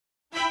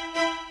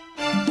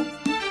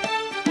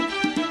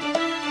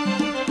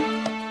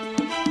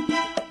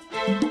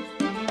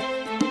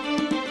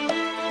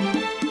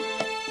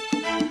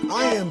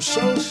am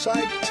so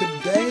psyched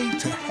today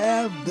to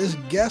have this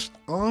guest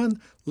on.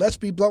 Let's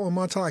be blunt with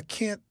Montel. I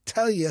can't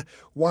tell you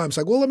why I'm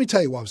psyched. Well, let me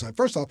tell you why I'm psyched.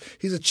 First off,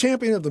 he's a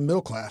champion of the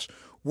middle class,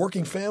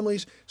 working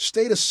families,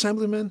 state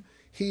assemblyman.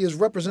 He has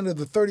represented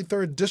the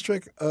 33rd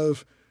District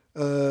of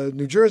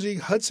New Jersey,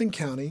 Hudson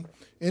County,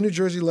 in New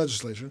Jersey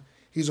legislature.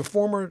 He's a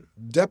former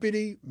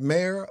deputy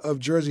mayor of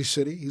Jersey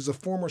City. He's a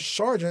former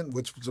sergeant,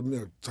 which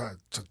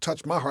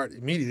touched my heart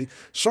immediately,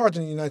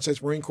 sergeant in the United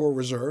States Marine Corps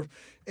Reserve.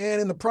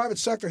 And in the private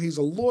sector, he's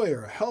a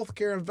lawyer, a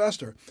healthcare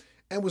investor,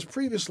 and was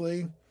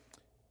previously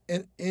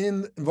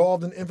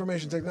involved in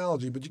information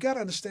technology. But you got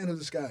to understand who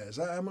this guy is.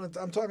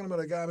 I'm talking about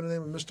a guy by the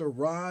name of Mr.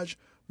 Raj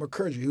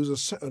Mukherji,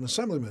 who's an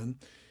assemblyman.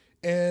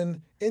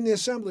 And in the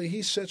assembly,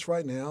 he sits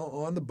right now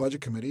on the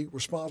budget committee,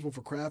 responsible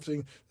for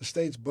crafting the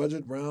state's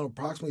budget around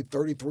approximately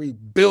 $33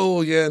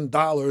 billion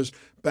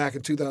back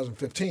in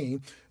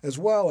 2015, as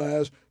well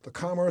as the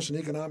Commerce and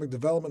Economic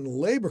Development and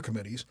Labor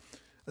Committees.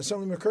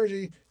 Assemblyman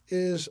Mukherji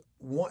is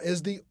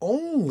the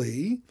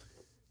only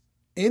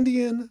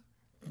Indian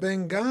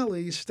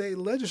Bengali state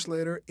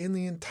legislator in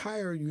the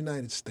entire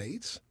United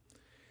States.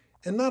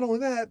 And not only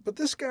that, but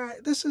this guy,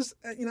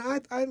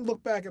 I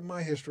look back at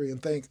my history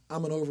and think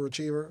I'm an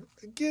overachiever.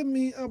 Give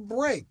me a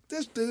break.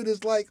 This dude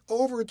is like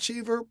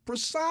overachiever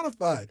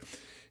personified.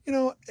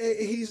 Let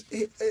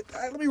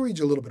me read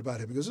you a little bit about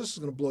him because this is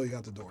going to blow you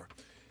out the door.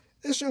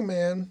 This young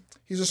man,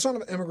 he's a son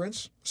of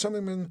immigrants.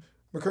 Assemblyman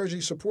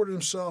Mukherji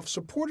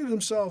supported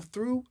himself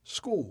through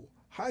school,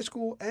 high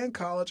school and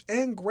college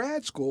and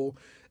grad school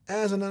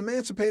as an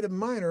emancipated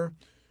minor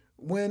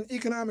when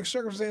economic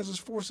circumstances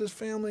forced his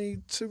family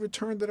to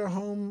return to their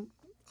home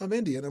of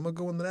India. And I'm going to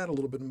go into that a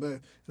little bit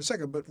in a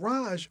second. But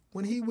Raj,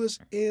 when he was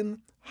in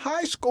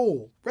high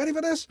school, ready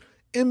for this?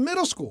 In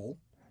middle school,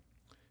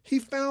 he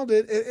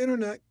founded an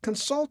internet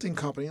consulting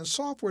company, a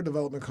software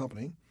development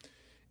company,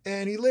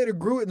 and he later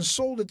grew it and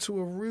sold it to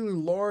a really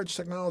large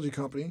technology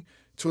company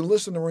to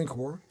enlist in the Marine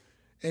Corps.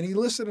 And he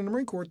enlisted in the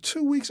Marine Corps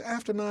 2 weeks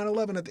after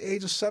 9/11 at the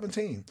age of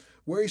 17,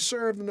 where he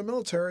served in the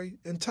military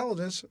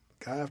intelligence.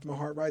 Guy after my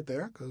heart right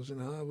there, because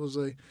I was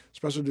a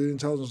special duty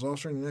intelligence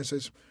officer in the United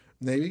States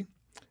Navy.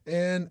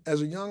 And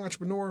as a young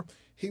entrepreneur,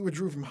 he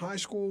withdrew from high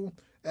school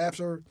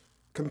after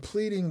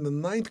completing the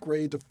 9th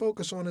grade to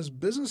focus on his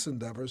business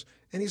endeavors,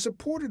 and he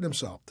supported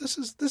himself. This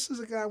is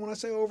a guy, when I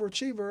say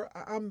overachiever,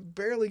 I'm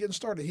barely getting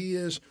started. He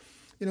is,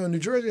 a New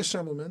Jersey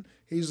assemblyman.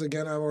 He's,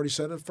 again, I've already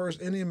said it,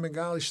 first Indian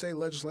Bengali state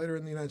legislator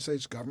in the United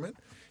States government.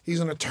 He's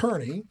an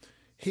attorney.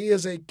 He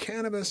is a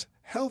cannabis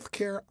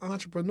healthcare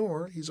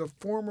entrepreneur. He's a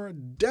former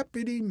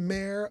deputy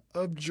mayor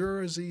of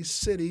Jersey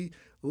City.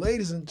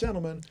 Ladies and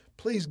gentlemen,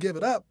 please give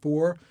it up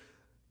for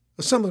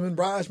Assemblyman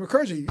Raj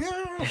Mukherji.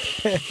 Yeah.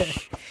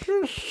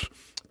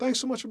 Thanks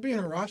so much for being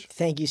here, Raj.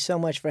 Thank you so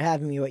much for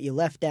having me. What you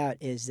left out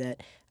is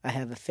that I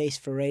have a face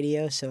for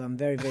radio, so I'm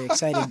very, very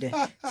excited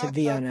to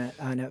be on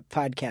a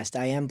podcast.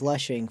 I am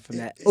blushing from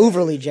that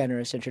overly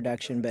generous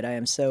introduction, but I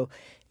am so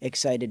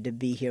excited to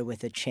be here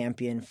with a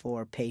champion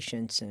for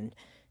patients and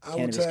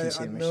cannabis consumers.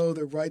 I know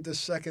that right this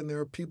second there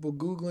are people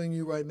Googling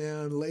you right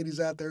now and ladies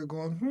out there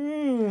going,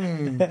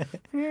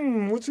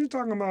 what's he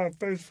talking about,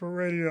 face for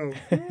radio?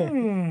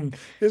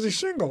 Is he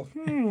single?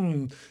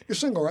 You're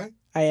single, right?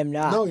 I am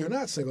not. No, you're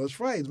not single. That's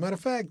right. As a matter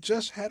of fact,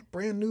 just had a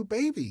brand new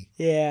baby.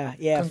 Yeah.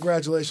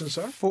 Congratulations,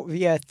 sir.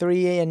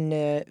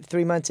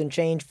 3 months and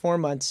change, 4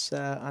 months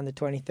on the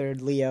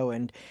 23rd, Leo,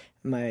 and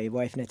my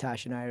wife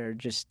Natasha and I are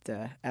just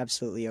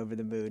absolutely over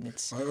the moon.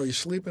 Are you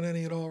sleeping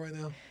any at all right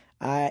now?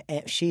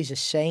 She's a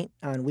saint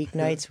on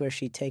weeknights where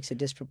she takes a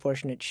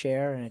disproportionate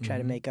share, and I try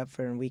to make up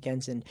for it on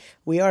weekends. And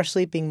we are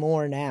sleeping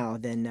more now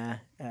than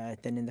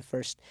in the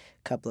first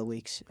couple of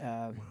weeks.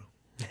 Wow.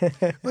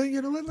 Well,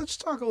 let's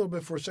talk a little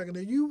bit for a second.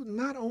 You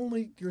not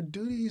only your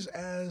duties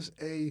as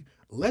a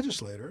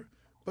legislator,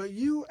 but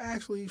you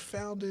actually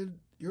founded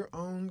your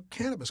own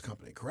cannabis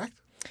company,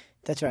 correct?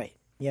 That's right.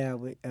 Yeah,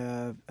 we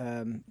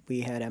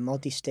had a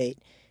multi-state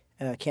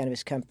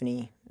cannabis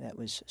company that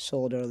was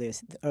sold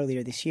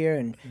earlier this year,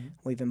 and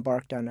we've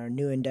embarked on our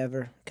new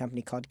endeavor, a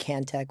company called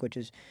Cantech, which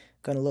is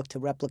going to look to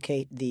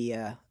replicate the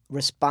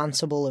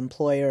responsible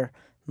employer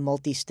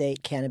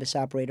multi-state cannabis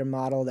operator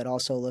model that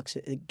also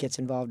gets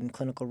involved in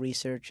clinical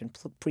research and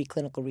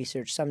preclinical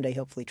research, someday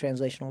hopefully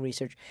translational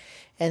research,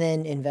 and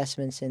then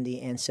investments in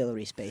the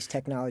ancillary space,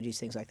 technologies,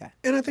 things like that.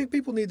 And I think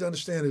people need to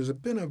understand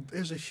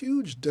there's a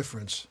huge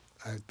difference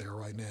out there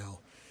right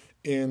now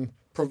in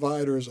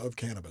providers of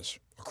cannabis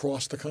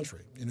across the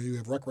country. You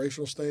have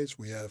recreational states,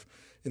 we have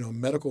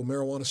medical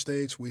marijuana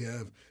states, we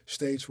have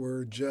states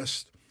where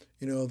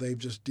they've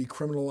just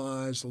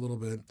decriminalized a little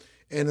bit.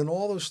 And in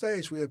all those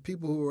states, we have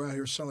people who are out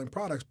here selling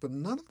products, but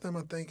none of them,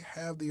 I think,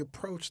 have the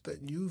approach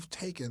that you've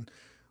taken.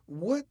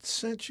 What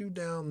sent you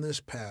down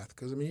this path?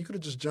 Because, you could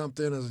have just jumped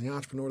in as the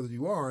entrepreneur that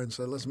you are and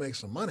said, let's make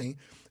some money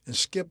and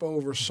skip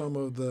over some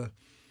of the,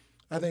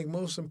 I think,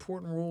 most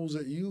important rules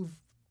that you've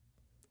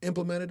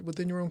implemented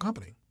within your own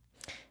company.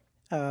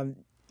 I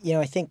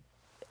think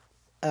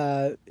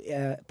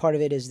part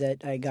of it is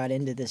that I got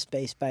into this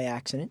space by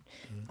accident,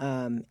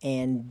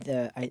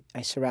 and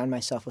I surround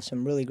myself with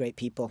some really great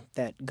people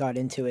that got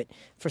into it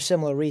for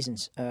similar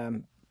reasons.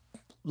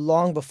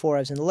 Long before I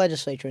was in the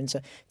legislature, and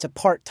it's a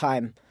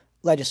part-time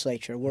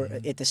legislature. We're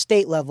at the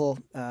state level.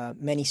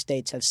 Many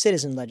states have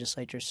citizen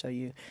legislatures, so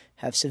you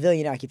have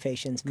civilian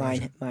occupations.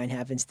 Gotcha. Mine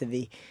happens to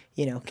be,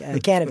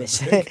 cannabis,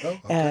 There you go.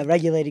 Okay.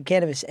 regulated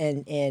cannabis,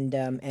 and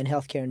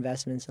healthcare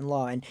investments and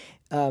law. And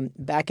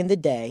back in the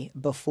day,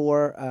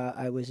 before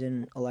I was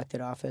in elected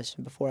office,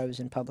 before I was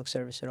in public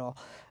service at all,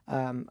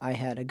 I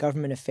had a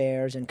government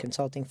affairs and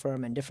consulting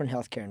firm and different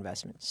healthcare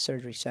investments,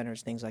 surgery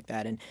centers, things like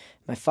that. And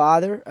my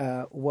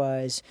father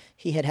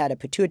he had a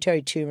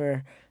pituitary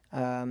tumor.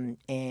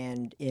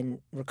 And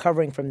in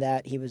recovering from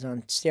that, he was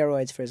on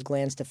steroids for his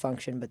glands to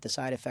function, but the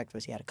side effect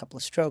was he had a couple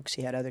of strokes,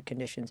 he had other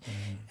conditions,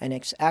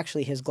 and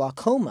actually his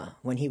glaucoma,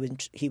 when he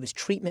was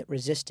treatment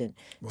resistant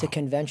to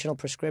conventional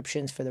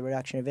prescriptions for the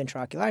reduction of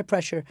intraocular eye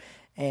pressure,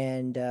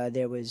 and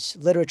there was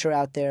literature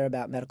out there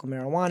about medical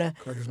marijuana.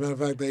 Correct. As a matter of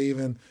fact, they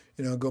even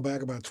go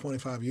back about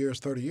 25 years,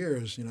 30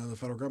 years. The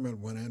federal government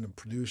went in and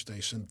produced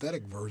a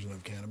synthetic version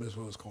of cannabis,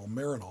 what was called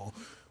Marinol.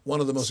 One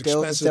of the most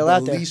expensive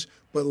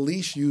but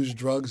least used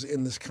drugs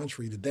in this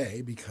country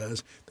today,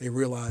 because they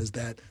realized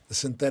that the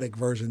synthetic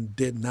version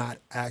did not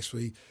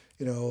actually,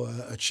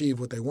 achieve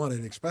what they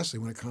wanted, especially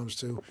when it comes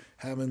to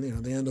having,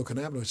 the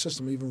endocannabinoid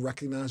system even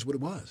recognize what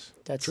it was.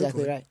 That's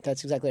exactly right.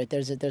 That's exactly right.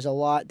 There's a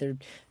lot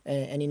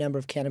any number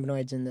of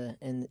cannabinoids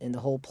in the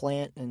whole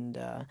plant, and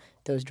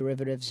those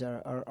derivatives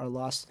are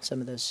lost in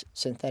some of those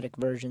synthetic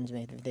versions.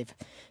 They've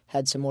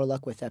had some more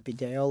luck with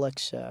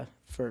Epidiolex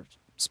for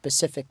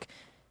specific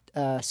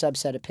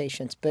subset of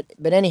patients, but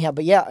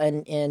yeah,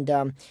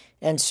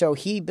 and so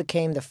he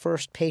became the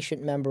first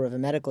patient member of a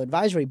medical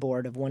advisory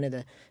board of one of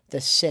the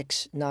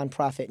 6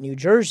 nonprofit New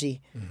Jersey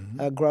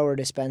grower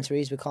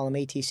dispensaries. We call them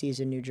ATCs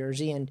in New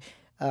Jersey, and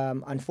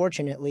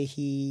unfortunately,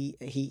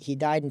 he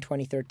died in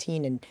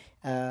 2013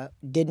 and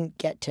didn't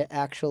get to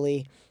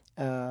actually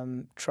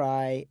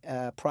try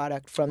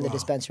product from the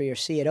dispensary or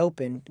see it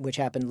open, which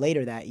happened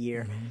later that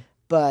year.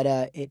 But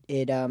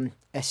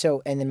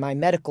and then my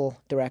medical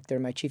director,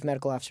 my chief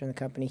medical officer in the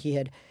company, he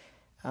had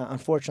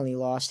unfortunately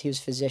lost. He was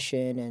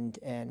physician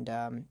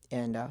and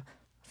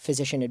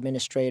physician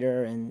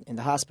administrator in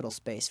the hospital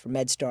space for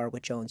MedStar,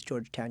 which owns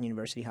Georgetown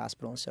University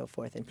Hospital and so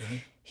forth. And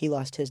he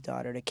lost his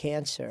daughter to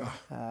cancer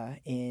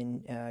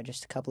in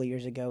just a couple of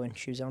years ago, and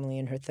she was only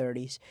in her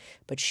 30s.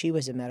 But she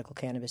was a medical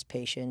cannabis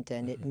patient,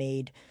 and it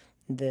made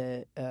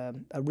a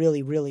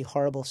really, really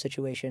horrible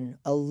situation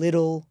a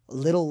little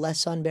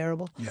less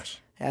unbearable. Yes.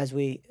 As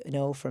we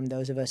know from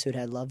those of us who'd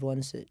had loved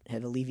ones that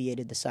have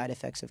alleviated the side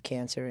effects of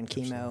cancer and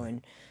chemo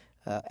and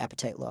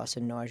appetite loss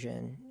and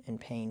nausea and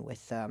pain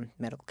with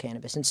medical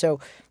cannabis. And so,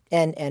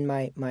 and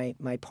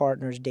my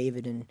partners,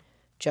 David and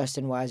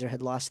Justin Weiser,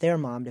 had lost their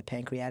mom to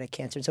pancreatic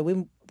cancer. And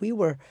so we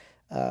were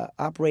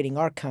operating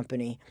our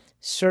company.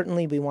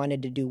 Certainly we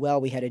wanted to do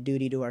well. We had a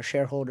duty to our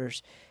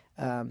shareholders.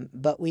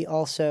 But we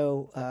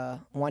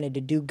also wanted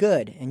to do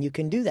good, and you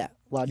can do that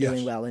while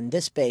doing well. In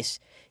this space,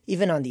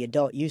 even on the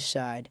adult use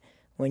side,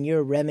 when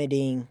you're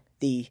remedying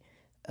the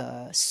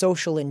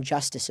social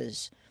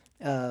injustices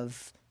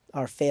of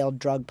our failed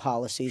drug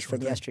policies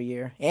from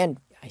yesteryear, and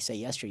I say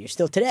yesteryear,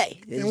 still today.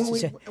 And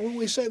when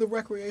we say the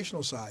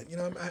recreational side,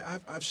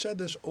 I've said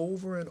this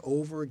over and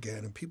over again,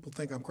 and people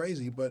think I'm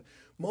crazy, but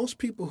most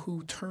people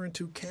who turn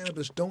to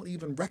cannabis don't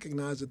even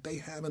recognize that they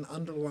have an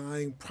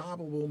underlying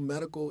probable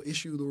medical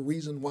issue, the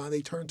reason why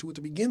they turn to it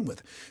to begin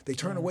with. They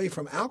turn away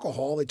from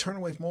alcohol, they turn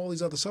away from all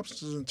these other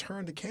substances and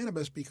turn to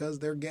cannabis because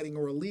they're getting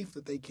a relief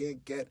that they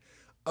can't get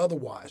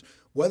otherwise.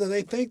 Whether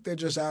they think they're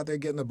just out there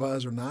getting a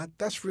buzz or not,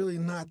 that's really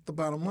not the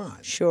bottom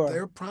line. Sure.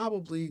 They're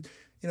probably...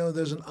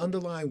 there's an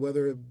underlying,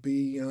 whether it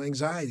be,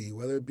 anxiety,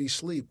 whether it be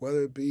sleep,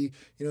 whether it be,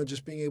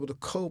 just being able to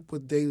cope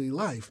with daily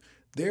life.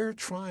 They're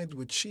trying to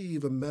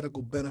achieve a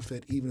medical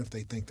benefit even if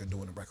they think they're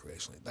doing it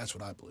recreationally. That's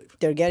what I believe.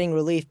 They're getting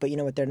relief, but you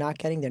know what they're not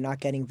getting? They're not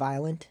getting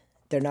violent.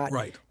 They're not.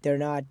 Right. They're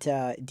not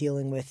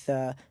dealing with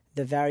the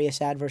various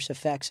adverse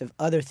effects of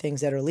other things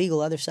that are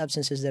legal, other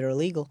substances that are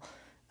illegal.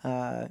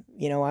 I'm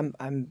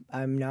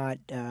not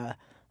a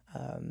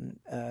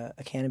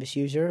cannabis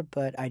user,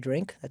 but I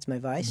drink. That's my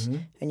vice.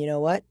 And you know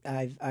what?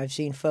 I've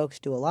seen folks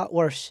do a lot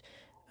worse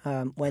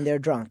when they're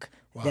drunk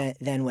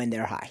than when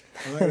they're high.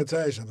 I'm going to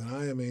tell you something.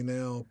 I am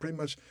now pretty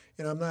much,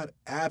 I'm not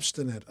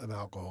abstinent of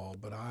alcohol,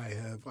 but I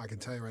can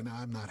tell you right now,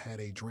 I've not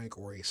had a drink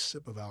or a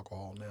sip of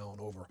alcohol now in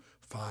over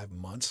 5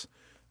 months.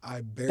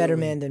 Better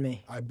man than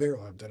me. I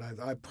barely did.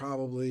 I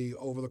probably,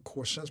 over the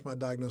course, since my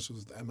diagnosis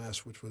with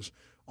MS, which was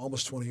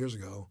almost 20 years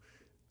ago,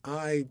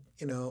 I,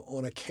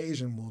 on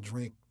occasion will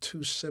drink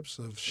 2 sips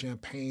of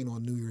champagne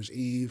on New Year's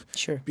Eve.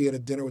 Sure. Be at a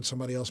dinner with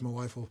somebody else. My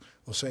wife will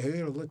say,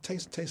 hey,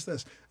 taste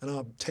this. And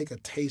I'll take a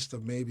taste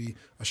of maybe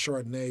a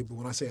Chardonnay. But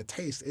when I say a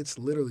taste, it's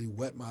literally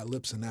wet my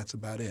lips and that's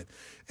about it.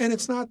 And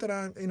it's not that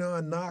I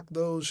knock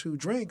those who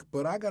drink,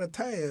 but I got to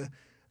tell you,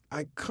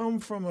 I come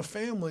from a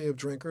family of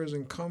drinkers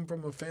and come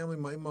from a family,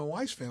 my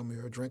wife's family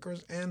are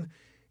drinkers. And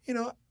you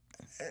know,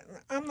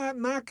 I'm not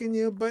knocking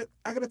you, but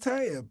I got to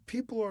tell you,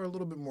 people are a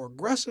little bit more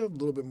aggressive, a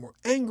little bit more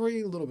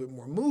angry, a little bit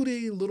more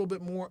moody, a little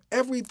bit more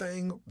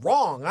everything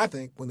wrong, I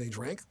think, when they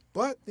drink.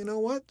 But you know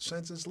what?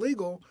 Since it's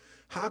legal,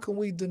 how can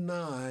we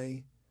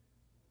deny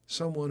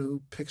someone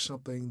who picks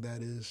something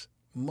that is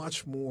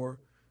much more,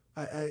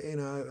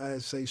 I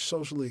say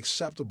socially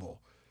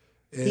acceptable?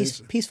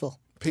 Peaceful.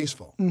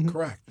 Peaceful. Mm-hmm.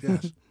 Correct.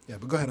 Yes. Yeah,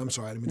 but go ahead. I'm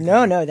sorry. I didn't mean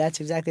to No, that's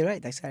exactly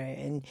right. That's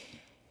right.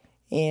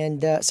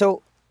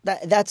 So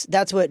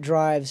that's what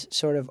drives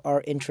sort of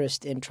our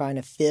interest in trying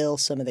to fill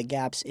some of the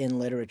gaps in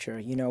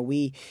literature.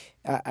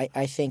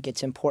 I think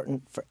it's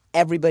important for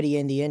everybody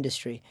in the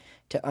industry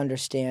to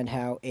understand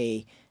how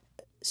a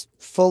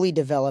fully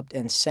developed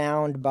and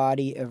sound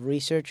body of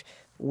research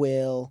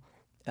will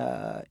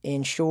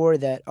ensure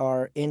that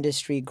our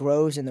industry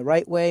grows in the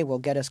right way, will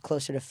get us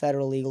closer to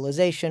federal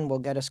legalization, will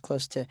get us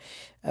close to,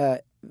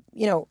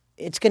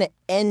 it's going to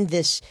end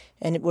this,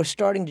 and we're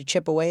starting to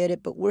chip away at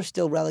it, but we're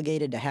still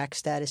relegated to hack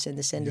status in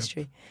this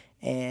industry,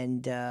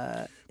 and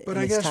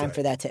it's time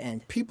for that to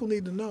end. People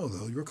need to know,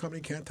 though, your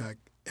company, Cantac,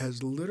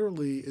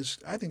 is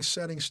I think,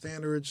 setting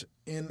standards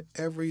in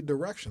every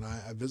direction.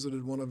 I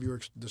visited one of your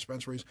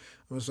dispensaries.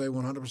 I'm going to say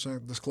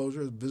 100%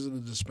 disclosure. I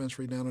visited a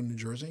dispensary down in New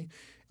Jersey.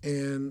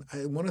 And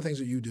one of the things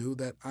that you do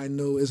that I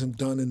know isn't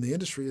done in the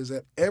industry is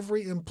that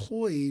every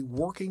employee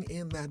working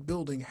in that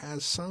building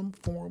has some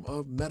form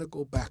of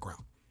medical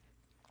background.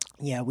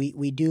 Yeah,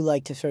 we do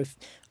like to sort of,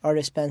 our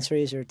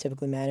dispensaries are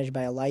typically managed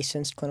by a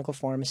licensed clinical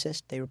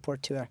pharmacist. They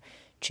report to our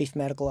chief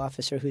medical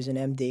officer, who's an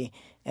MD.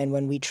 And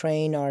when we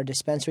train our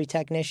dispensary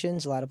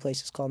technicians, a lot of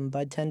places call them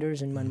bud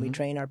tenders, and when we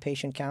train our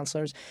patient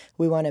counselors,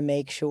 we want to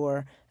make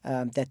sure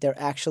that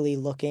they're actually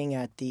looking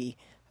at the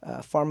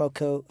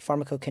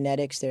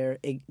pharmacokinetics.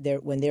 They're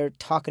when they're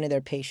talking to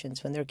their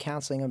patients, when they're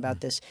counseling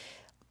about this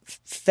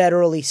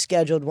federally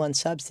scheduled one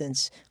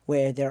substance,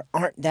 where there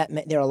are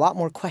a lot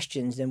more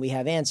questions than we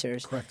have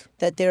answers. Correct.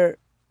 That they're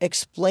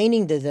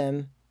explaining to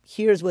them,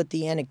 here's what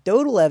the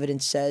anecdotal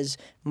evidence says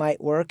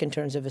might work in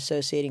terms of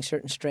associating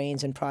certain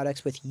strains and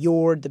products with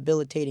your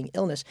debilitating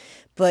illness,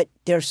 but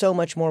there's so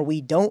much more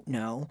we don't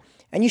know,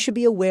 and you should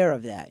be aware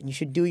of that. And you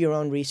should do your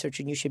own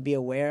research, and you should be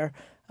aware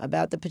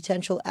about the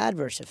potential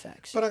adverse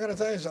effects. But I got to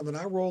tell you something.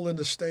 I roll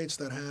into states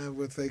that have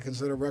what they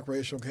consider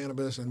recreational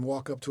cannabis and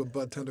walk up to a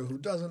bud tender who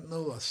doesn't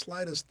know the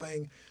slightest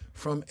thing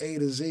from A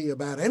to Z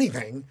about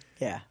anything.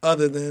 Yeah.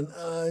 Other than,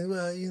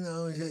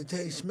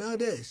 smell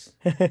this.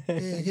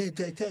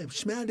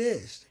 Smell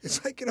this.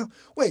 It's like,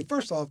 wait,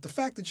 first off, the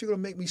fact that you're going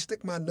to make me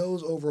stick my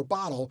nose over a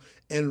bottle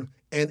and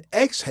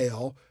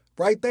exhale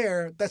right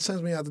there, that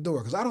sends me out the door,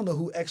 because I don't know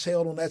who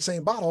exhaled on that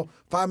same bottle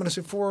 5 minutes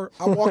before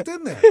I walked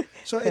in there.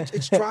 So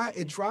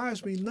it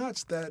drives me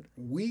nuts that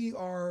we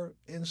are,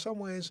 in some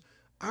ways,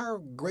 our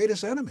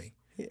greatest enemy.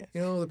 Yeah.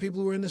 The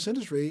people who are in this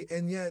industry,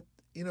 and yet,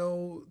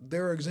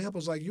 there are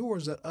examples like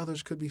yours that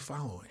others could be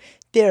following.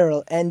 There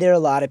are a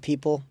lot of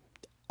people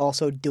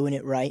also doing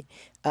it right.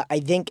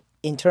 I think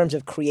in terms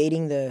of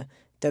creating the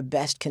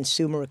best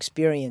consumer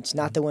experience,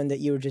 not the one that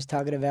you were just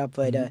talking about,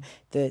 but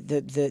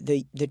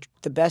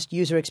the best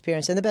user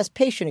experience and the best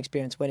patient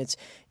experience when it's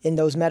in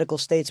those medical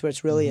states where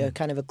it's really a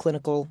kind of a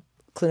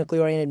clinically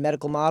oriented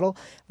medical model,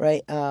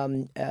 right?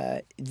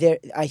 I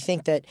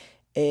think that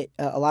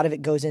a lot of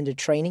it goes into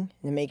training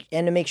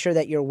to make sure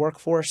that your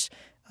workforce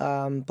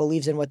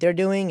believes in what they're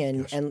doing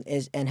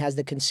and has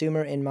the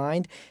consumer in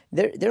mind.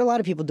 There are a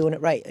lot of people doing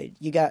it right.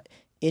 You got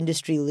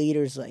industry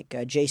leaders like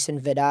Jason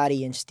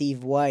Vedati and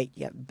Steve White.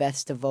 You have Beth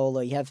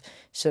Stavola. You have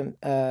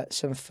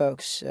some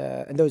folks,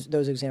 and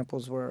those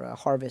examples were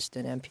Harvest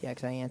and MPX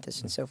Ianthus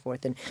and so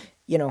forth. And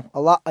a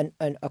lot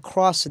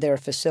across their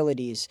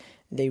facilities,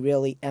 they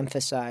really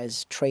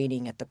emphasize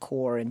training at the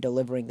core and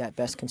delivering that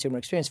best consumer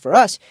experience. For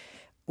us,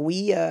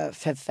 we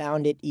have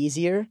found it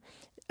easier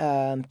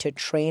to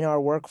train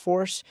our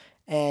workforce,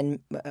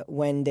 and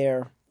when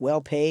they're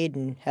well paid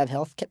and have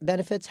health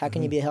benefits, how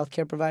can you be a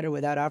healthcare provider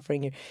without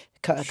offering your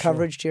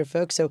coverage to your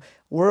folks? So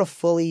we're a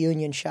fully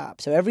union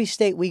shop. So every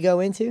state we go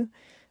into,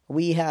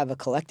 we have a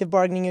collective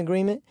bargaining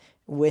agreement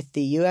with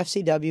the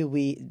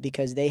UFCW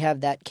because they have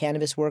that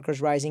Cannabis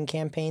Workers Rising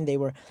campaign. They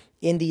were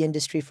in the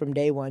industry from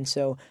day one.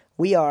 So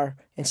we are,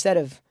 instead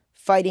of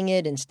fighting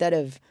it, instead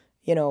of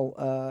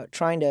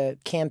trying to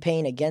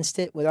campaign against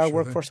it with our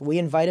workforce, we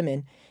invite them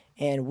in,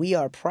 and we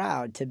are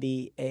proud to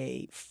be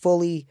a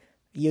fully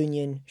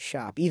union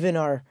shop. Even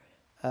our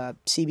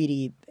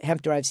CBD,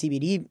 hemp-derived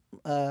CBD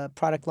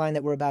product line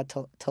that we're about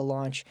to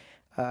launch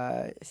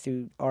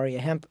through Aria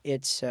Hemp,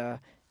 it's a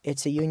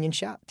union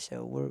shop.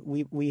 So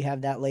we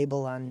have that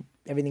label on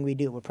everything we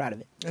do. We're proud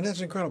of it. And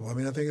that's incredible. I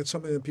mean, I think it's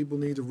something that people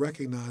need to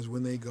recognize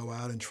when they go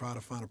out and try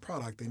to find a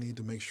product. They need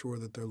to make sure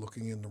that they're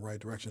looking in the right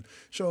direction.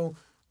 So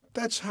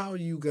that's how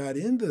you got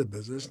into the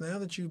business. Now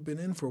that you've been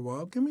in for a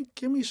while, give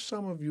me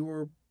some of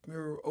your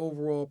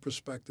overall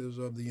perspectives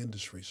of the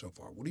industry so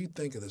far. What do you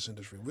think of this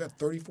industry? We have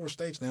 34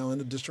 states now in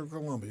the District of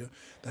Columbia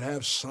that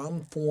have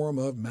some form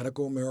of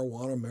medical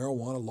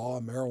marijuana law,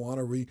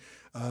 marijuana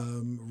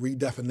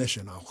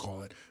redefinition, I'll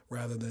call it,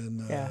 rather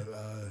than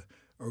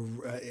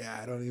yeah,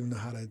 I don't even know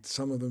how to.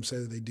 Some of them say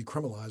that they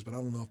decriminalize, but I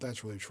don't know if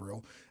that's really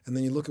true. And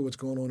then you look at what's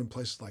going on in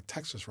places like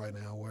Texas right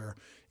now, where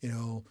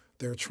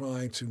they're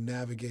trying to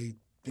navigate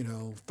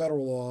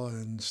federal law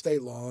and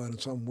state law in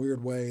some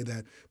weird way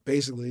that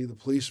basically the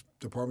police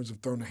departments have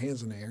thrown their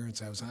hands in the air and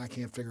said, I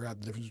can't figure out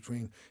the difference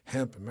between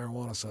hemp and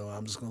marijuana, so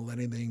I'm just going to let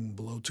anything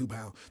below 2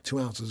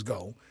 ounces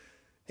go.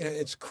 And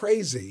it's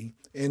crazy.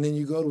 And then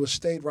you go to a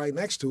state right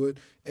next to it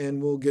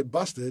and will get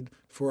busted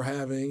for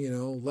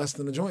having, less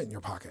than a joint in your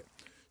pocket.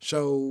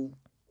 So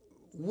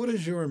what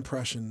is your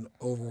impression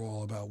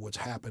overall about what's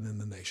happened in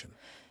the nation?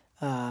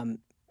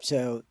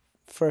 So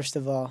first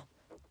of all,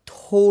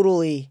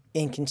 totally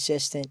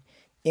inconsistent,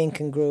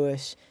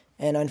 incongruous,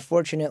 and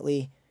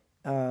unfortunately,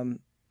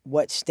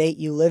 what state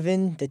you live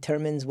in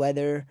determines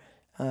whether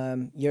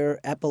your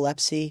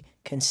epilepsy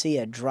can see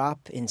a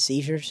drop in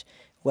seizures,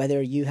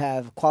 whether you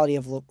have quality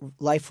of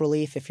life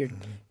relief if you're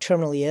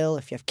terminally ill,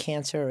 if you have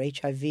cancer or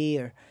HIV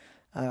or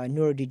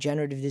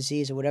neurodegenerative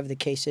disease or whatever the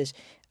case is.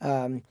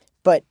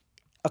 But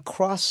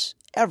across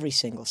every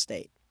single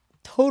state,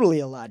 totally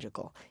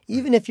illogical.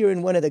 Even if you're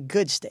in one of the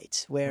good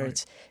states where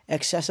it's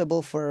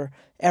accessible for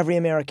every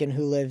American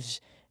who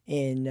lives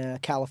in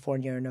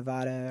California or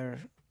Nevada or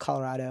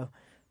Colorado,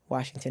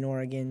 Washington,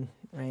 Oregon,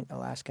 right,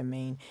 Alaska,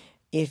 Maine,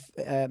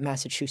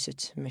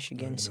 Massachusetts,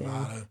 Michigan,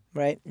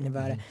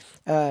 Nevada.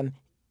 Nevada.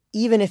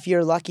 Even if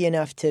you're lucky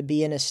enough to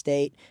be in a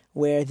state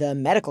where the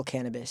medical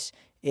cannabis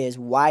is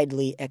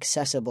widely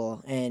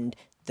accessible and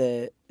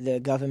the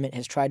government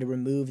has tried to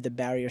remove the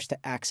barriers to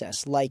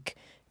access, like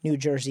New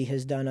Jersey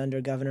has done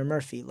under Governor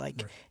Murphy,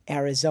 like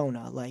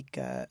Arizona, like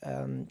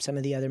some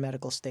of the other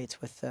medical states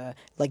with,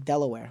 like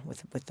Delaware,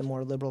 with the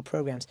more liberal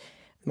programs,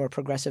 more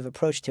progressive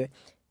approach to it.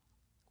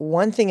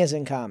 One thing is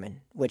in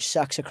common, which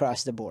sucks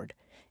across the board.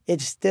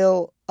 It's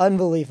still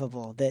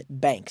unbelievable that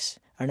banks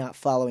are not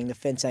following the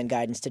FinCEN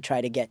guidance to try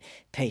to get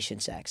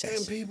patients access.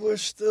 And people are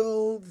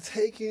still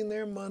taking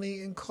their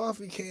money in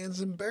coffee cans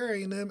and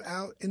burying them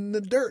out in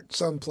the dirt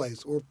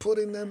someplace, or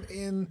putting them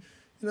in,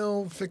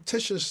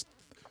 fictitious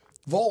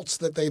vaults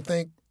that they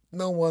think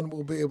no one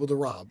will be able to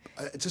rob.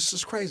 It's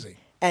just crazy.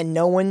 And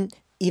no one,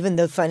 even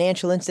the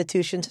financial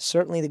institutions,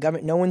 certainly the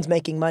government, no one's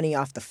making money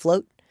off the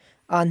float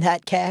on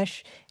that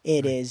cash.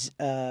 It is,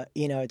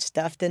 it's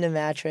stuffed in a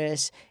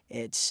mattress.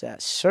 It's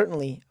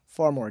certainly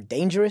far more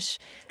dangerous.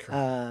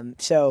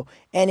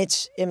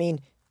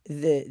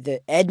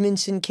 The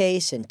Edmondson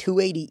case and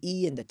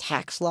 280E and the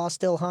tax law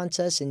still haunts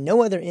us. In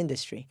no other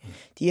industry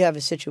do you have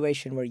a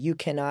situation where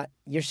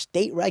you're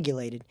state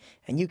regulated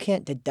and you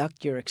can't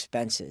deduct your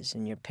expenses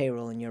and your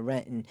payroll and your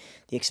rent and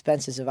the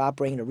expenses of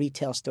operating a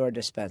retail store or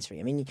dispensary.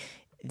 I mean,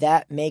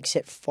 that makes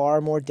it far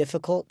more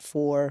difficult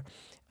for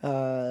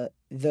the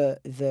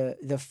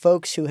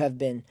folks who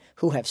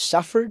have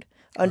suffered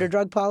under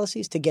drug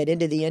policies to get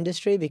into the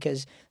industry,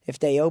 because if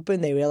they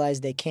open, they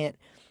realize they can't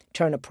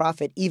turn a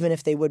profit, even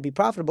if they would be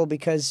profitable,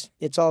 because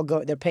it's all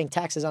they're paying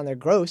taxes on their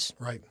gross.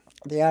 Right.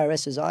 The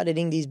IRS is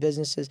auditing these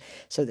businesses,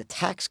 so the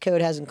tax code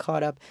hasn't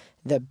caught up,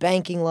 the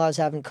banking laws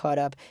haven't caught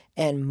up,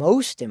 and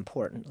most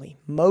importantly,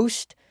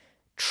 most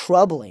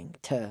troubling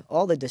to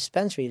all the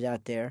dispensaries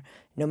out there,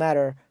 no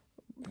matter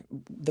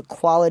the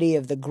quality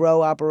of the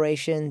grow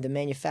operation, the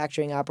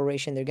manufacturing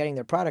operation they're getting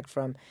their product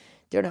from,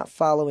 they're not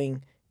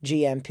following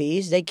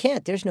GMPs. They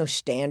can't. There's no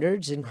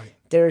standards and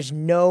there's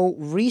no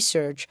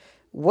research.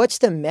 What's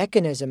the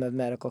mechanism of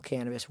medical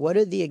cannabis? What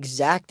are the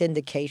exact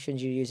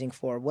indications you're using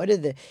for? What are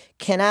the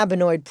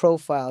cannabinoid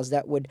profiles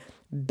that would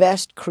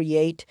best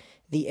create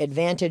the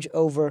advantage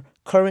over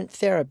current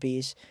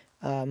therapies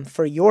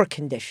for your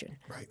condition?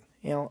 Right.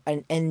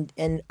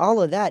 And all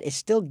of that is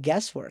still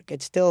guesswork.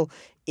 It's still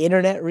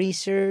internet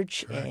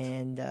research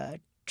and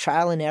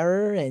trial and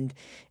error. And,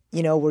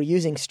 we're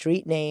using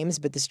street names,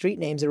 but the street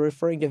names are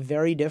referring to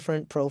very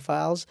different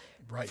profiles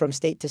from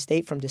state to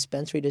state, from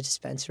dispensary to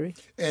dispensary.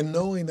 And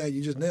knowing that,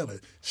 you just nailed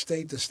it,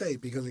 state to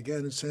state, because again,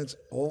 in a sense,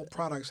 all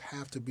products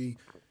have to be,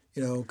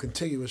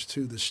 contiguous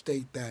to the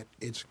state that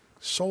it's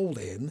sold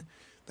in.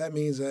 That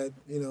means that,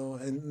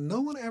 and no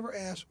one ever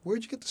asks,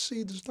 where'd you get the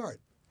seed to start?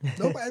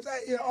 Nobody,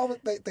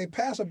 they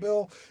pass a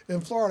bill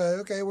in Florida.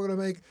 Okay, we're going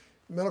to make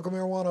medical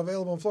marijuana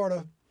available in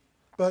Florida.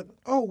 But,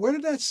 where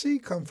did that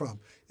seed come from?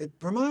 It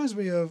reminds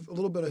me of a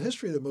little bit of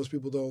history that most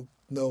people don't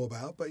know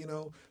about. But,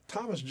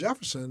 Thomas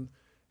Jefferson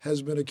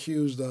has been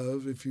accused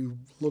of, if you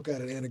look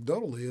at it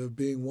anecdotally, of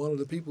being one of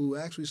the people who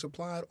actually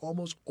supplied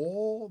almost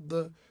all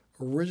the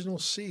original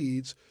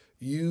seeds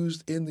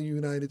used in the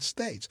United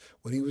States.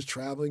 When he was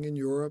traveling in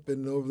Europe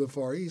and over the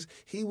Far East,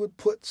 he would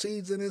put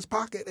seeds in his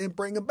pocket and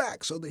bring them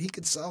back so that he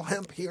could sell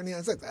hemp here in the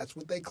United States. That's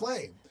what they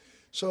claim.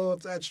 So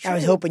if that's true, I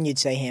was hoping you'd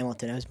say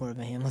Hamilton. I was more of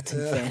a Hamilton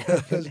fan.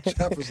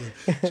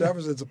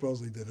 Jefferson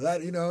supposedly did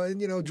that.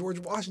 And George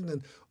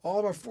Washington, all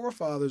of our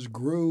forefathers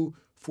grew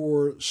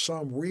for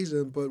some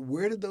reason, but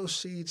where did those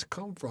seeds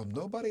come from?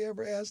 Nobody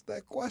ever asked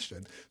that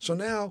question. So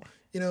now,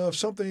 if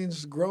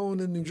something's grown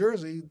in New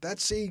Jersey,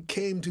 that seed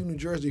came to New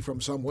Jersey from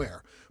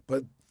somewhere.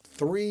 But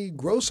 3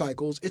 grow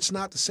cycles, it's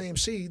not the same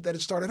seed that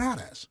it started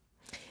out as.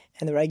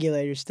 and the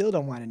regulators still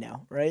don't want to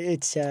know, right?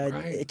 It's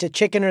Right. it's a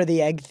chicken or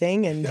the egg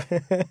thing, and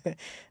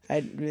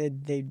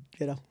they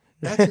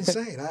That's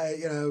insane.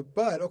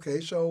 But okay,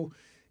 so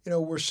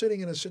we're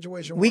sitting in a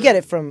situation we where get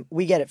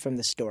it from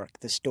the stork.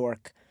 The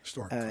stork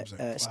stork comes in,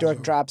 flies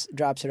stork over.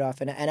 drops it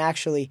off, and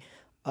actually,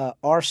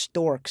 our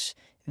storks,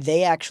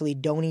 they actually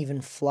don't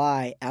even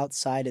fly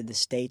outside of the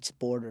state's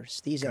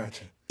borders. These are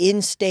Gotcha.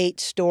 in-state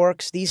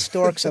storks. These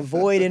storks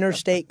avoid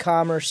interstate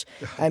commerce.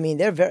 I mean,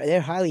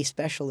 they're highly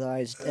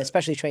specialized,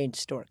 especially trained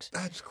storks.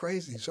 That's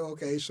crazy. So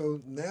okay,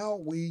 so now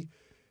we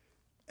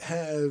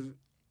have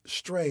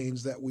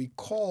strains that we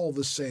call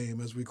the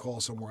same as we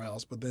call somewhere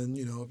else. But then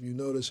if you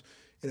notice,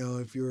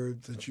 if you're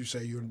that you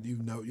say you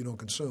don't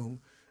consume,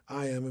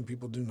 I am, and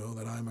people do know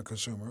that I'm a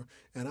consumer,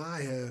 and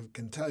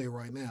can tell you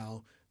right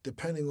now,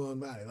 depending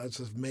on that, let's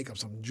just make up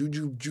some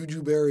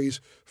juju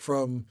berries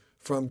from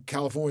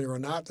California are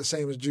not the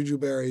same as juju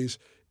berries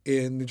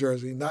in New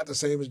Jersey, not the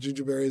same as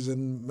juju berries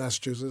in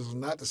Massachusetts,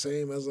 not the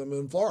same as them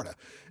in Florida.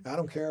 I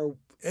don't care.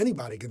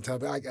 Anybody can tell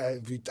me. I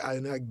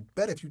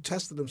bet if you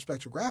tested them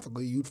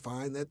spectrographically, you'd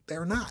find that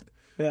they're not.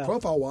 Yeah.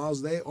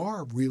 Profile-wise, they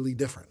are really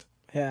different.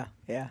 Yeah,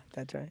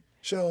 that's right.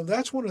 So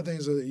that's one of the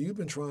things that you've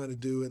been trying to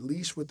do, at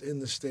least within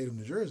the state of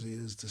New Jersey,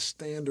 is to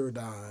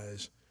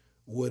standardize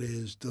what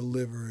is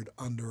delivered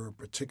under a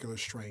particular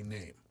strain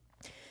name.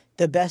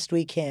 The best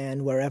we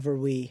can, wherever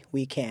we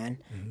can.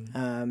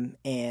 Mm-hmm.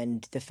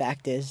 And the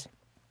fact is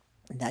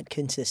that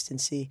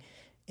consistency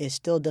is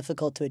still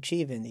difficult to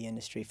achieve in the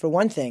industry. For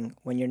one thing,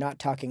 when you're not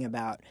talking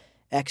about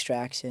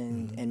extracts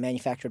and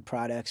manufactured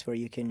products where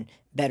you can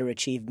better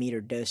achieve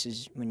metered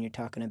doses, when you're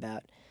talking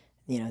about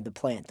the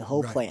plant, the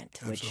whole plant,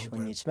 which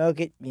when you smoke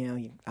it,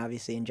 you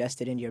obviously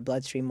ingest it into your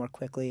bloodstream more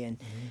quickly, and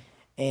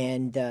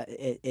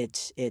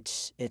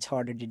it's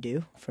harder to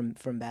do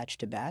from batch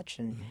to batch.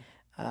 And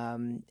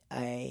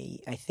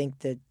I think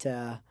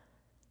that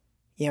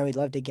we'd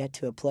love to get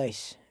to a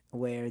place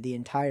where the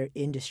entire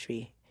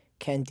industry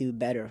can do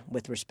better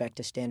with respect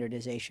to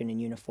standardization and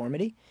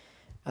uniformity.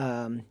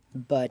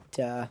 But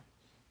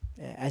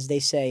as they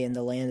say in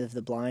the land of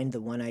the blind,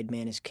 the one-eyed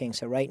man is king.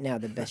 So right now,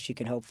 the best you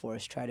can hope for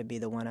is try to be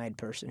the one-eyed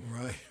person.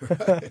 Right.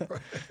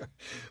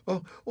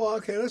 Well,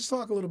 okay. Let's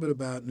talk a little bit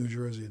about New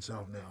Jersey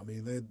itself now. I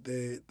mean,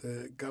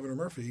 the Governor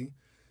Murphy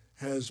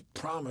has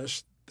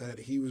promised that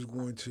he was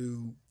going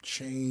to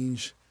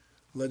change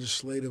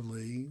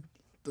legislatively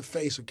the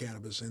face of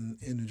cannabis in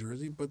New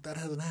Jersey, but that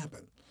hasn't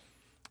happened.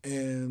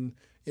 And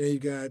you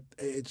got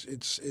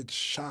it's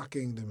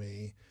shocking to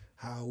me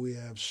how we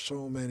have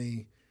so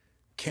many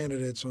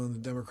candidates on the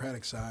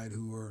Democratic side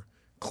who are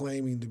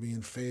claiming to be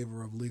in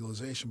favor of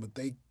legalization, but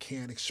they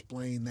can't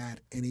explain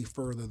that any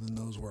further than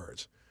those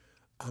words.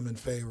 I'm in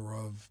favor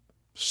of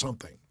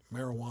something,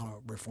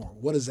 marijuana reform.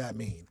 What does that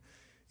mean?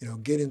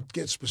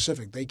 Get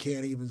specific. They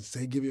can't even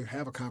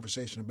have a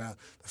conversation about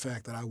the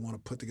fact that I want to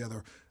put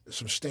together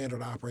some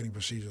standard operating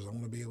procedures. I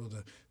want to be able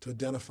to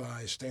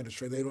identify standard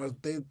strain. They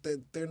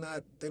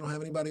don't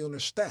have anybody on their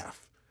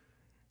staff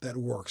that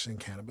works in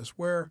cannabis.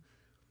 Where,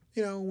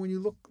 when you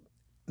look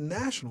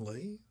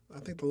nationally, I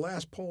think the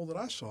last poll that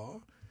I saw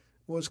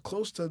was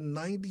close to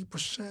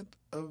 90%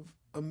 of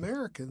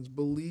Americans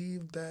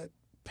believe that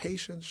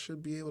patients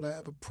should be able to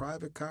have a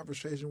private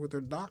conversation with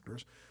their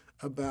doctors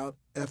about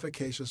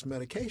efficacious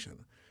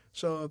medication.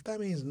 So if that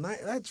means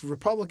that's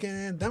Republican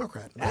and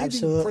Democrat,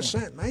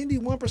 90%,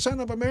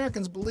 91% of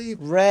Americans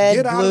believe red,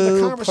 get out blue, of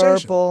the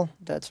conversation. Purple.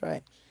 That's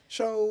right.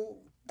 So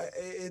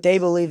they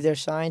believe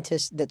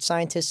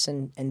scientists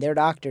and their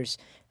doctors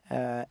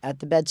at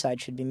the bedside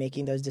should be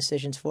making those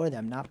decisions for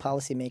them, not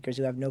policymakers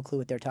who have no clue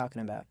what they're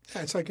talking about.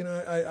 Yeah, it's like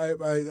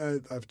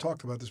I've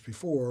talked about this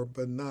before,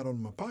 but not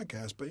on my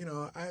podcast. But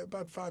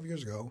about 4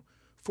 years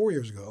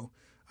ago,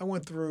 I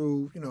went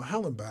through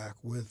hell and back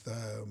with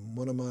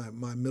one of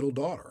my middle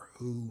daughter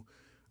who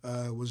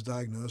was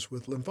diagnosed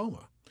with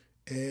lymphoma,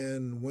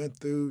 and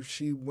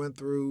she went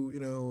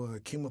through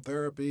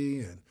chemotherapy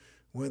and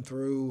went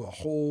through a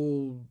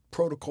whole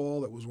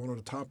protocol that was one of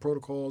the top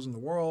protocols in the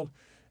world.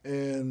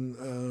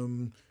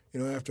 And,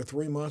 after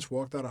 3 months,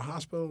 walked out of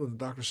hospital, and the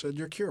doctor said,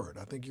 "You're cured.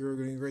 I think you're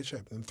in great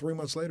shape." And 3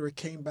 months later, it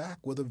came back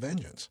with a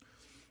vengeance.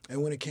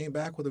 And when it came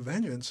back with a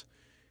vengeance,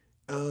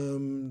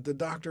 the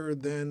doctor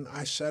then,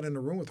 I sat in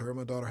a room with her.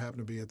 My daughter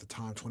happened to be at the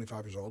time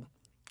 25 years old.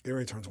 She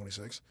already turned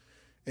 26.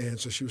 And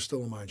so she was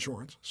still on my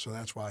insurance. So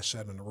that's why I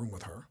sat in the room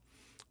with her.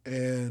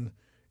 And,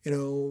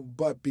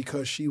 but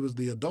because she was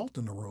the adult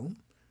in the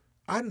room,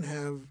 I didn't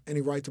have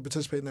any right to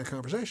participate in that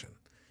conversation.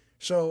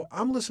 So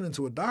I'm listening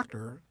to a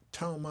doctor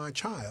tell my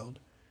child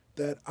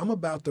that I'm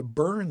about to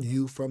burn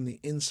you from the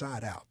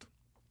inside out.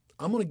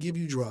 I'm going to give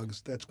you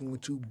drugs that's going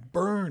to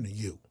burn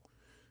you,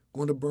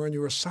 going to burn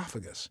your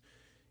esophagus.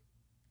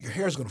 Your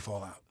hair's going to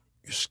fall out.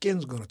 Your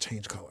skin's going to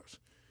change colors.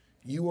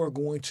 You are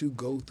going to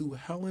go through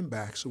hell and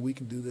back so we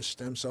can do this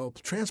stem cell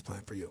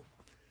transplant for you.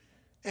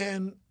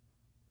 And,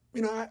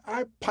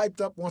 I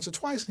piped up once or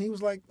twice, and he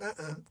was like,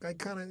 I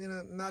kind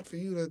of, not for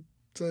you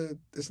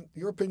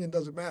your opinion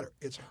doesn't matter.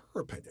 It's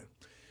her opinion.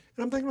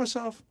 And I'm thinking to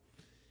myself,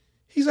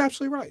 He's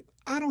absolutely right.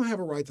 I don't have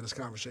a right to this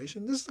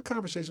conversation. This is a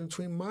conversation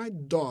between my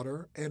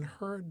daughter and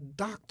her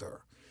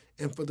doctor,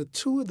 and for the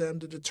two of them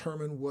to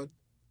determine what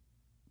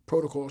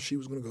protocol she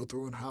was going to go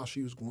through and how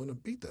she was going to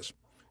beat this.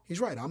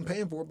 He's right. I'm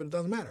paying for it, but it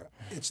doesn't matter.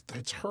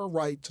 It's her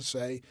right to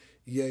say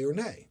yay or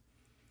nay.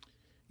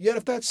 Yet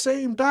if that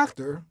same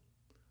doctor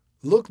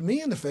looked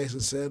me in the face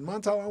and said,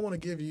 Montal, I want to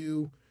give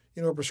you,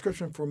 a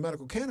prescription for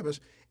medical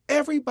cannabis,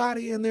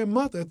 everybody and their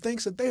mother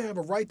thinks that they have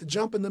a right to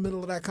jump in the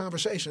middle of that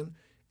conversation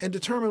and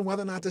determine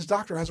whether or not this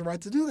doctor has a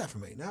right to do that for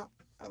me. Now,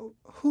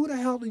 who the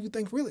hell do you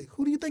think really?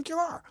 Who do you think you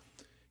are?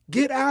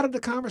 Get out of the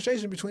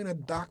conversation between a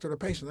doctor and a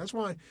patient. That's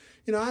why,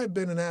 I've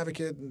been an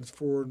advocate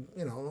for,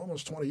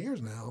 almost 20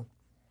 years now.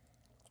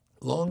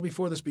 Long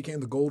before this became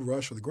the gold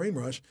rush or the green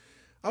rush,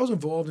 I was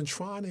involved in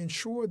trying to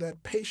ensure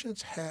that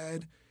patients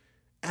had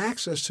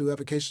access to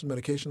efficacious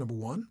medication, number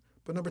one,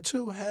 but number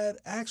two, had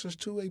access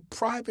to a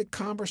private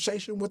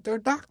conversation with their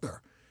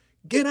doctor.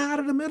 Get out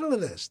of the middle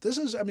of this.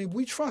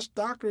 We trust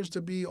doctors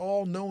to be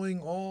all knowing,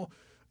 all,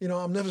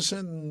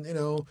 omniscient,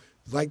 and,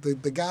 like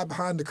the guy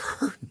behind the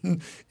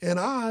curtain in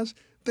Oz,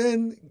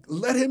 then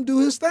let him do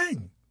his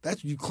thing.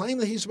 You claim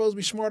that he's supposed to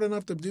be smart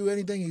enough to do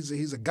anything.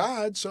 He's a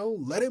god, so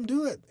let him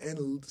do it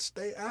and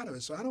stay out of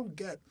it. So I don't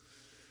get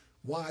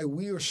why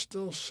we are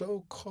still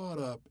so caught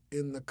up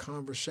in the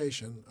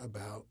conversation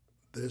about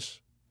this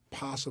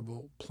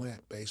possible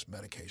plant-based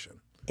medication.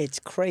 It's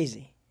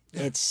crazy.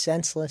 Yeah. It's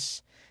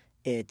senseless.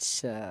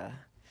 It's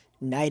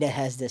NIDA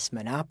has this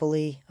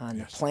monopoly on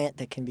the plant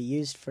that can be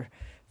used for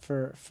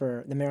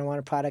the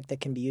marijuana product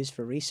that can be used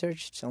for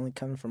research. It's only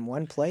coming from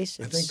one place.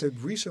 I think that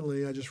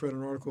recently I just read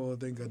an article, I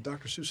think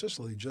Dr. Sue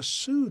Sisley just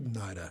sued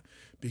NIDA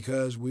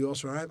because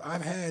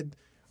I've had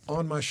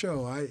on my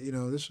show,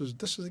 this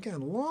is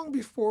again long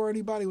before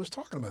anybody was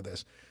talking about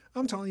this.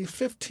 I'm telling you,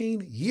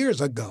 15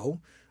 years ago,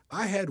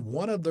 I had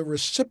one of the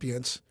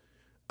recipients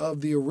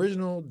of the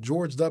original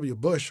George W.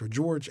 Bush or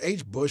George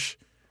H. Bush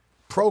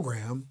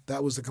program.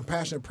 That was the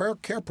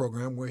Compassionate Care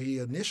Program, where he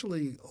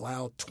initially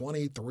allowed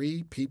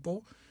 23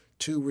 people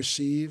to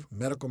receive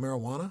medical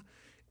marijuana.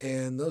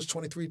 And those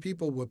 23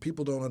 people, what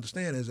people don't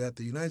understand is that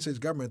the United States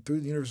government, through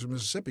the University of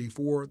Mississippi,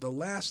 for the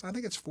last, I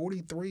think it's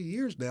 43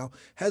 years now,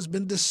 has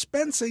been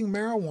dispensing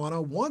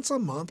marijuana once a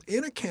month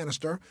in a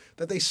canister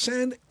that they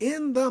send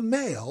in the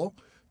mail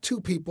to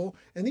people.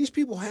 And these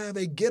people have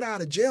a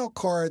get-out-of-jail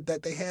card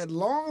that they had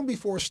long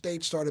before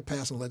states started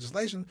passing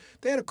legislation.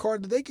 They had a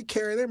card that they could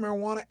carry their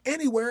marijuana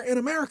anywhere in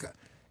America,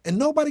 and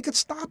nobody could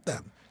stop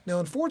them. Now,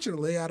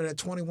 unfortunately, out of that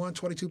 21,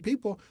 22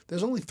 people,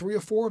 there's only 3 or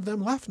 4 of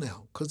them left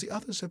now because the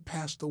others have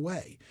passed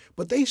away.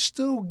 But they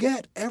still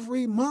get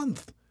every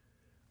month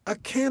a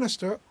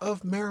canister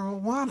of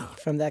marijuana.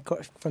 From that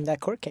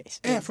court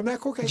case. Yeah, from that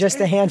court case. Just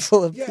a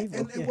handful of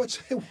people. And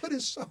what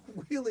is so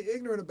really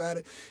ignorant about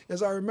it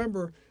is I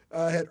remember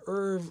I had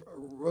Irv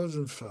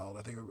Rosenfeld,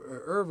 I think,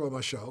 Irv on my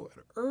show.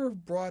 And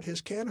Irv brought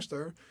his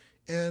canister,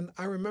 and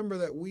I remember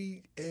that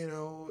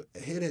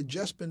it had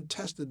just been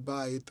tested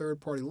by a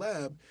third-party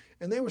lab,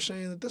 and they were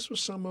saying that this was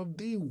some of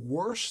the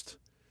worst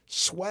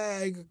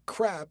swag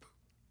crap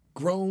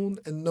grown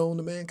and known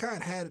to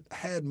mankind.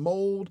 Had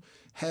mold,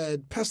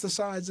 had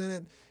pesticides in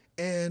it,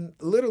 and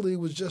literally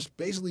was just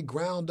basically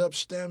ground up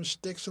stems,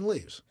 sticks, and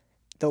leaves.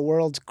 The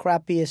world's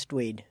crappiest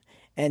weed.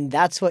 And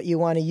that's what you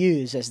want to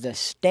use as the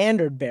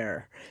standard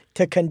bearer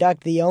to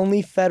conduct the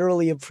only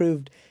federally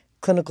approved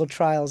clinical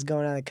trials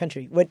going on in the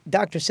country. What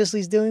Dr.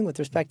 Sisley's doing with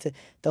respect to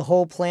the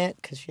whole plant,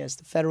 because she has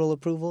the federal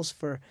approvals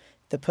for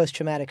the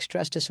post-traumatic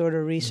stress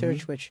disorder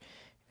research, which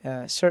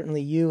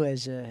certainly you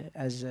as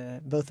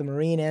both a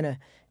Marine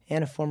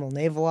and a former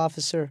naval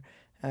officer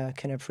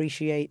can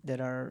appreciate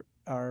that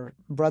our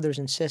brothers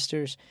and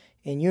sisters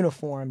in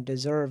uniform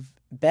deserve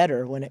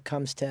better when it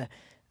comes to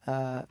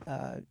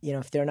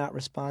if they're not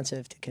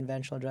responsive to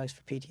conventional drugs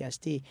for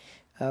PTSD.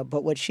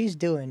 But what she's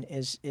doing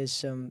is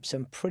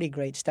some pretty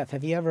great stuff.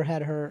 Have you ever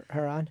had her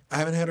on? I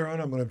haven't had her on.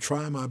 I'm going to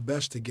try my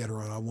best to get her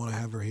on. I want to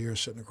have her here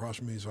sitting across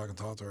from me so I can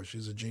talk to her.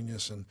 She's a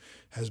genius and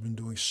has been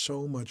doing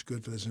so much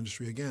good for this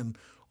industry. Again,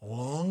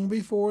 long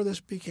before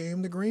this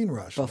became the green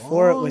rush.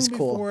 Before it was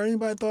cool. Before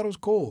anybody thought it was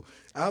cool.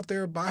 Out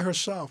there by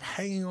herself,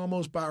 hanging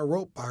almost by a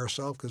rope by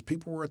herself because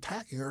people were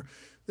attacking her.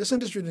 This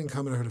industry didn't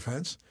come to her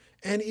defense.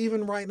 And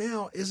even right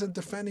now isn't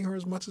defending her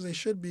as much as they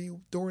should be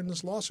during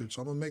this lawsuit.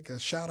 So I'm going to make a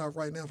shout out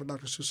right now for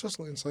Dr. Sue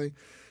Sisley and say,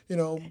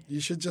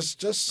 you should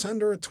just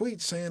send her a tweet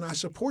saying, I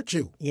support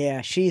you. Yeah,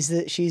 she's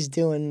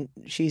doing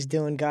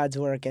God's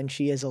work, and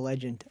she is a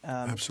legend.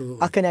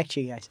 Absolutely. I'll connect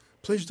you guys.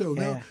 Please do.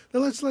 Yeah.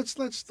 Now let's I'm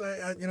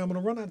going to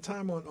run out of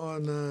time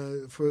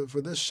on for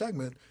this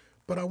segment,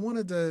 but I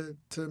wanted to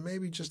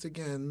maybe just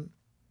again,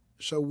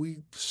 so we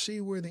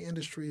see where the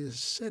industry is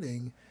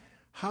sitting.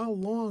 How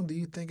long do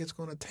you think it's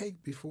going to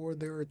take before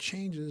there are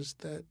changes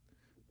that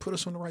put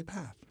us on the right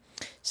path?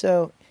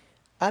 So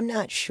I'm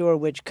not sure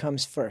which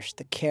comes first,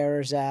 the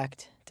CARES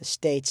Act, the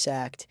States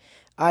Act.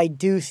 I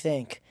do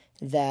think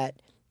that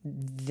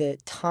the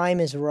time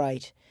is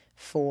right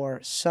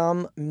for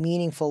some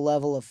meaningful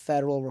level of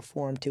federal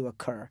reform to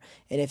occur.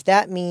 And if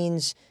that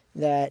means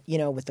that,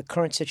 with the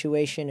current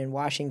situation in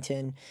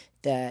Washington,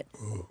 that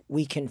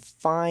we can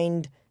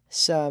find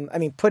some,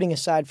 putting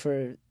aside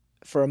for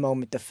a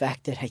moment the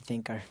fact that I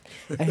think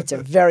it's a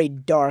very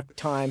dark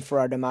time for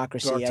our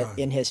democracy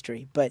in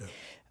history. But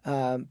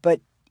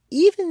but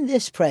even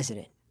this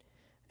president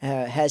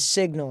has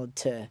signaled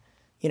to,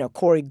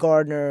 Cory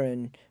Gardner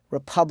and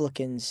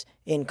Republicans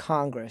in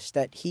Congress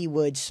that he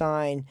would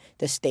sign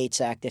the States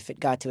Act if it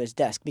got to his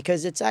desk,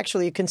 because it's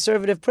actually a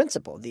conservative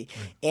principle, the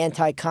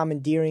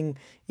anti-commandeering,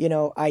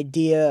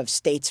 idea of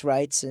states'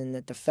 rights, and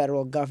that the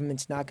federal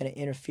government's not going to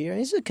interfere.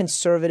 It's a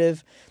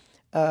conservative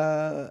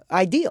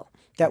ideal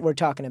that we're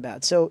talking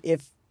about. So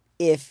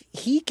if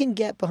he can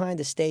get behind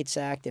the States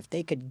Act, if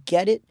they could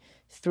get it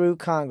through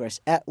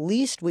Congress, at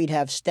least we'd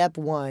have step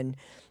one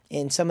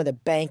in some of the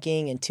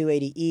banking and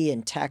 280E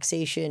and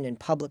taxation and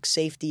public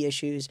safety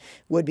issues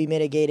would be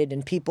mitigated.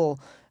 And people,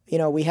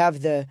 we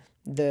have the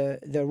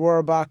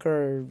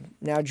Rohrabacher,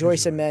 now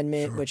Joyce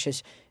Amendment,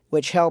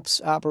 which helps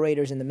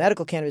operators in the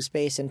medical cannabis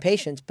space and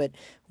patients. But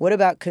what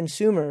about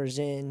consumers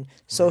in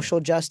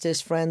social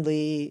justice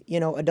friendly,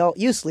 adult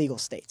use legal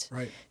states?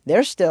 Right.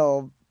 They're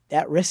still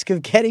at risk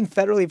of getting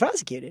federally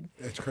prosecuted.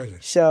 It's crazy.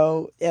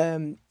 So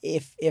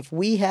if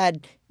we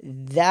had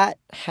that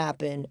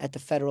happen at the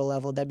federal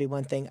level, that'd be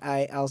one thing.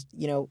 I'll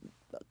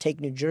take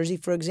New Jersey,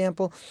 for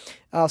example.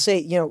 I'll say,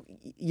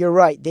 you're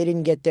right. They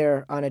didn't get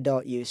there on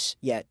adult use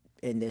yet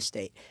in this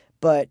state.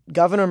 But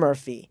Governor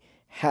Murphy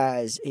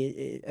has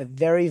a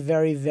very,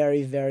 very,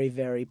 very, very,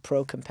 very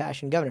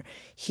pro-compassion governor.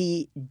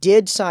 He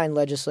did sign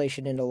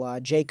legislation into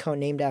law. Jay Cohn,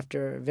 named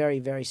after, very,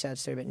 very sad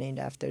story, but named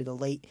after the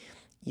late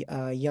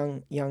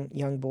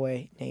young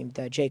boy named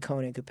Jay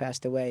Koenig, who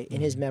passed away.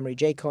 In his memory,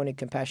 Jay Koenig,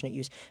 Compassionate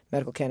Use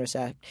Medical Cannabis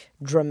Act,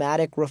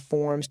 dramatic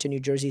reforms to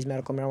New Jersey's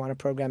medical marijuana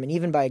program, and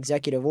even by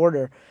executive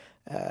order,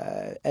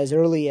 as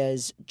early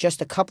as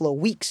just a couple of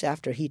weeks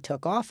after he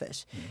took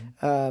office,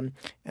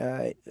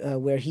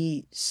 where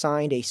he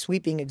signed a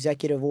sweeping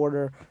executive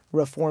order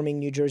reforming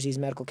New Jersey's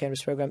medical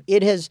cannabis program.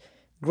 It has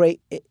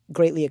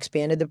greatly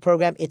expanded the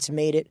program. It's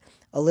made it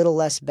a little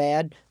less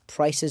bad.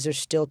 Prices are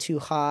still too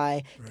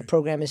high. Right. The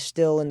program is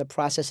still in the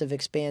process of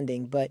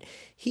expanding, but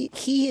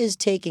he is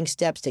taking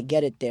steps to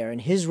get it there.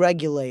 And his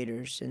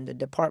regulators and the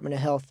Department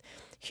of Health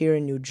here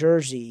in New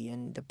Jersey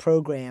and the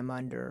program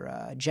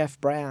under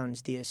Jeff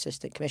Brown's the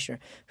assistant commissioner,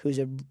 who's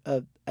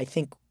I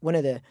think one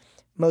of the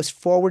most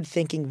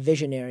forward-thinking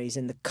visionaries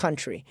in the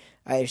country.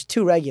 There's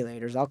two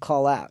regulators I'll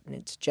call out, and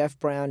it's Jeff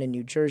Brown in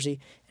New Jersey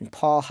and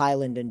Paul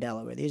Hyland in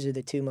Delaware. These are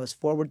the two most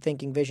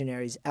forward-thinking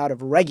visionaries out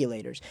of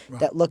regulators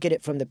that look at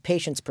it from the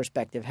patient's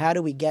perspective. How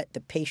do we get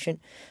the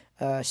patient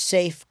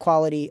safe,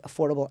 quality,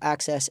 affordable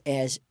access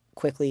as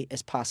quickly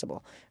as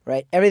possible,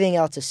 right? Everything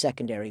else is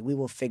secondary. We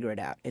will figure it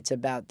out. It's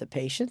about the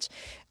patients.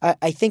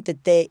 I think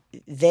that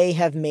they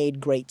have made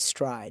great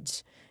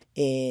strides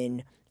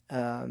in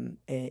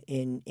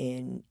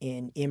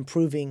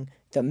improving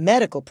the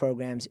medical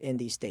programs in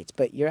these states.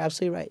 But you're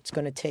absolutely right. It's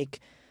going to take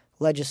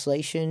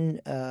legislation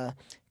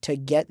to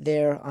get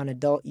there on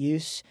adult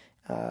use.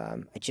 I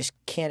just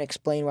can't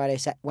explain why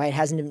it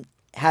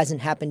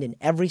hasn't happened in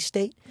every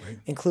state,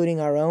 including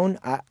our own.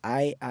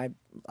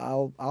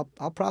 I'll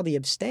probably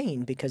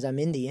abstain because I'm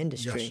in the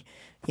industry,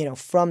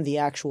 from the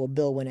actual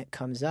bill when it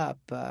comes up.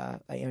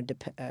 But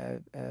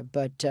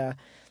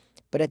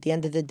at the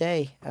end of the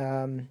day,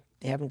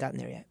 they haven't gotten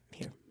there yet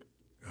here.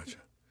 Gotcha.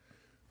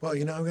 Well,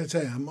 I'm going to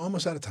tell you, I'm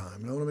almost out of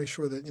time. And I want to make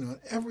sure that,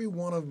 every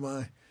one of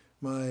my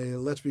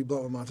Let's Be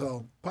Blunt with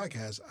Montel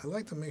podcasts, I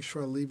like to make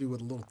sure I leave you with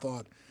a little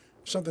thought,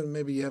 something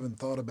maybe you haven't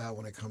thought about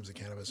when it comes to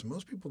cannabis. And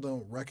most people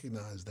don't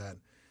recognize that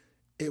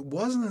it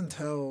wasn't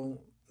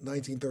until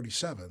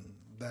 1937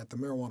 that the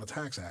Marijuana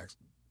Tax Act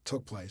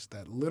took place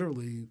that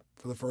literally,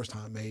 for the first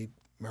time, made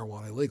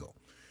marijuana illegal.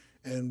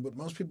 And what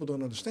most people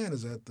don't understand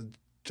is that the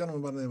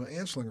gentleman by the name of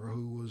Anslinger,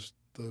 who was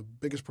the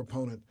biggest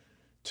proponent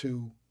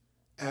to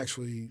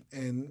actually,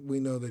 and we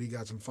know that he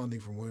got some funding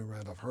from William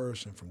Randolph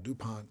Hearst and from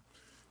DuPont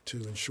to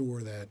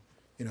ensure that,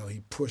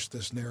 he pushed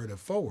this narrative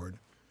forward.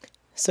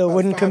 So it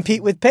wouldn't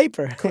compete with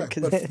paper. Correct,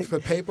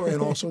 but paper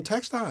and also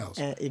textiles.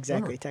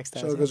 Exactly,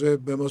 textiles. So because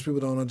most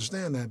people don't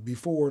understand that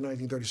before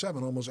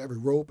 1937, almost every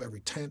rope, every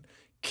tent,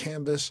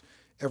 canvas,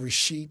 every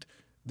sheet,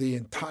 the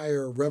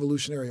entire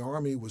Revolutionary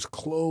Army was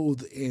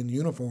clothed in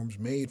uniforms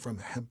made from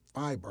hemp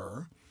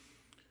fiber.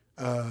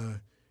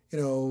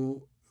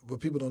 What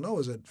people don't know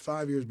is that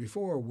 5 years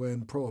before,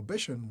 when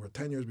Prohibition, or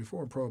 10 years before,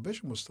 when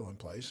Prohibition was still in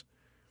place,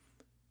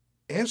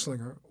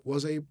 Anslinger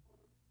was a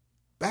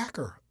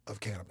backer of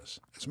cannabis.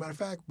 As a matter of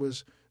fact,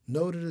 was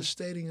noted as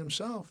stating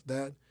himself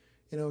that,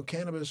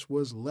 cannabis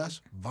was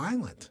less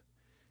violent,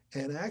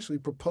 and actually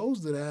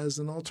proposed it as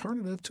an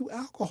alternative to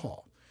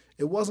alcohol.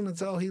 It wasn't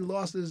until he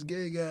lost his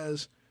gig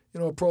as, a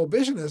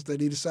prohibitionist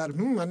that he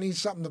decided, I need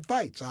something to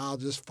fight, so I'll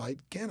just fight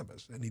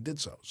cannabis, and he did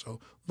so.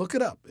 So look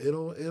it up.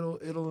 It'll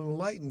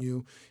enlighten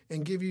you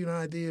and give you an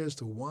idea as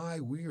to why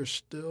we are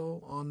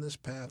still on this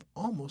path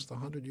almost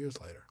 100 years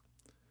later.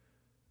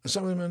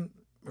 Assemblyman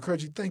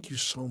Mukherji, thank you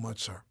so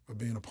much, sir, for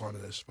being a part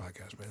of this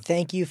podcast, man.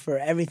 Thank you for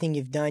everything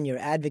you've done, your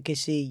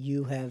advocacy.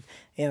 You have,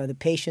 the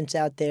patients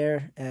out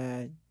there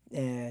in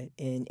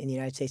the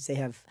United States,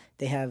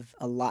 they have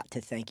a lot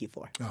to thank you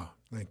for. Oh,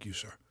 thank you,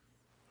 sir.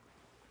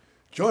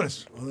 Join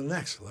us on the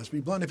next Let's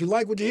Be Blunt. If you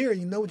like what you hear,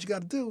 you know what you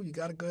got to do. You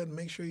got to go ahead and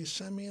make sure you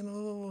send me in a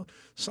little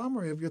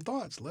summary of your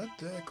thoughts.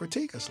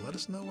 Critique us. Let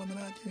us know whether or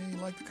not you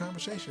like the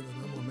conversation,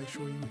 and then we'll make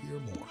sure you hear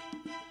more.